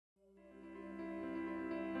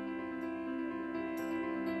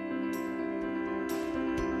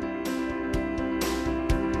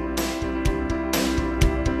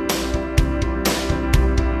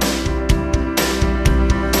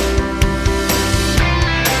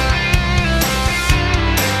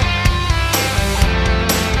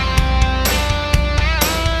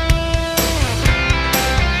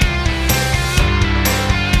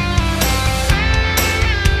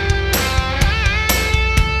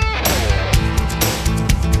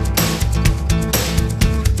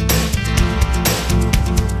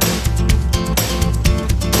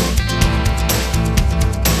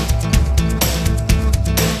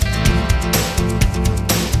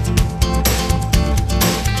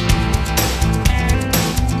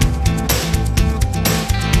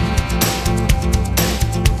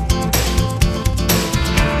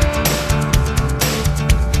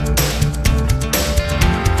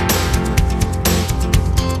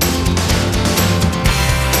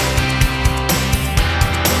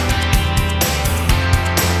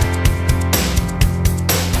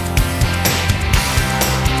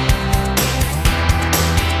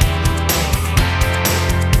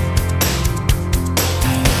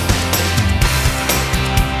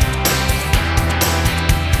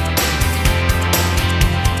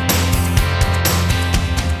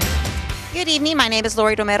name is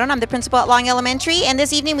Lori Romero and I'm the principal at Long Elementary. And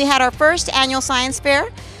this evening we had our first annual science fair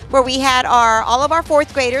where we had all of our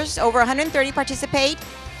fourth graders, over 130 participate,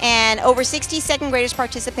 and over 60 second graders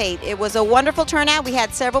participate. It was a wonderful turnout. We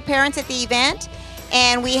had several parents at the event,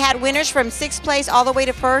 and we had winners from 6th place all the way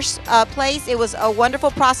to 1st place. It was a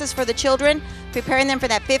wonderful process for the children, preparing them for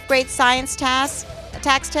that 5th grade science tax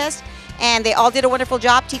test, and they all did a wonderful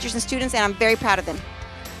job, teachers and students, and I'm very proud of them.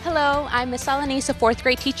 Hello, I'm Miss Alanise, a 4th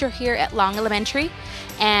grade teacher here at Long Elementary,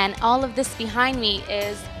 and all of this behind me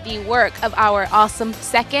is the work of our awesome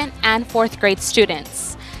 2nd and 4th grade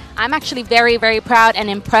students. I'm actually very, very proud and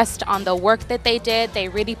impressed on the work that they did. They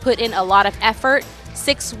really put in a lot of effort,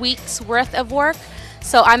 6 weeks worth of work,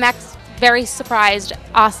 so I'm very surprised.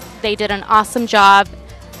 They did an awesome job.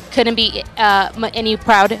 Couldn't be any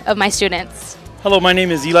proud of my students. Hello, my name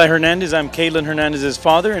is Eli Hernandez. I'm Caitlin Hernandez's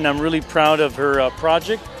father, and I'm really proud of her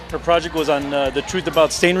project. Her project was on the truth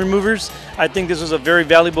about stain removers. I think this was a very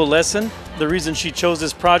valuable lesson. The reason she chose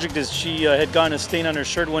this project is she had gotten a stain on her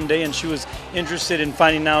shirt one day, and she was interested in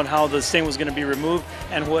finding out how the stain was going to be removed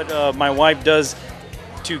and what my wife does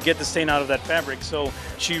to get the stain out of that fabric. So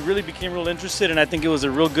she really became real interested, and I think it was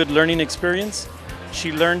a real good learning experience.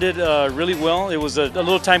 She learned it really well. It was a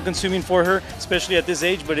little time consuming for her, especially at this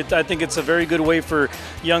age, but I think it's a very good way for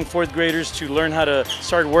young 4th graders to learn how to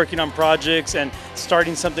start working on projects and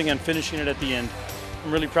starting something and finishing it at the end.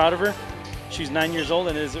 I'm really proud of her. She's 9 years old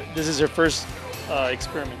and this is her first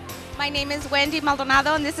experiment. My name is Wendy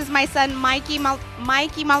Maldonado and this is my son Mikey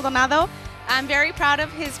Maldonado. I'm very proud of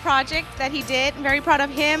his project that he did. I'm very proud of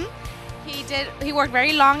him. He worked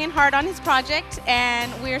very long and hard on his project, and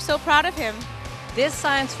we are so proud of him. This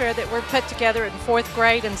science fair that we're put together in 4th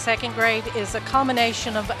grade and 2nd grade is a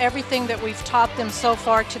culmination of everything that we've taught them so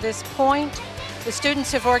far to this point. The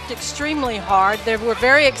students have worked extremely hard. They were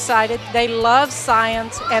very excited. They love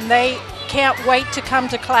science and they can't wait to come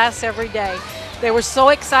to class every day. They were so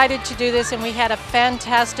excited to do this, and we had a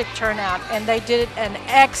fantastic turnout, and they did an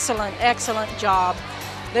excellent, excellent job.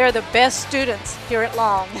 They're the best students here at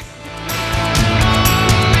Long.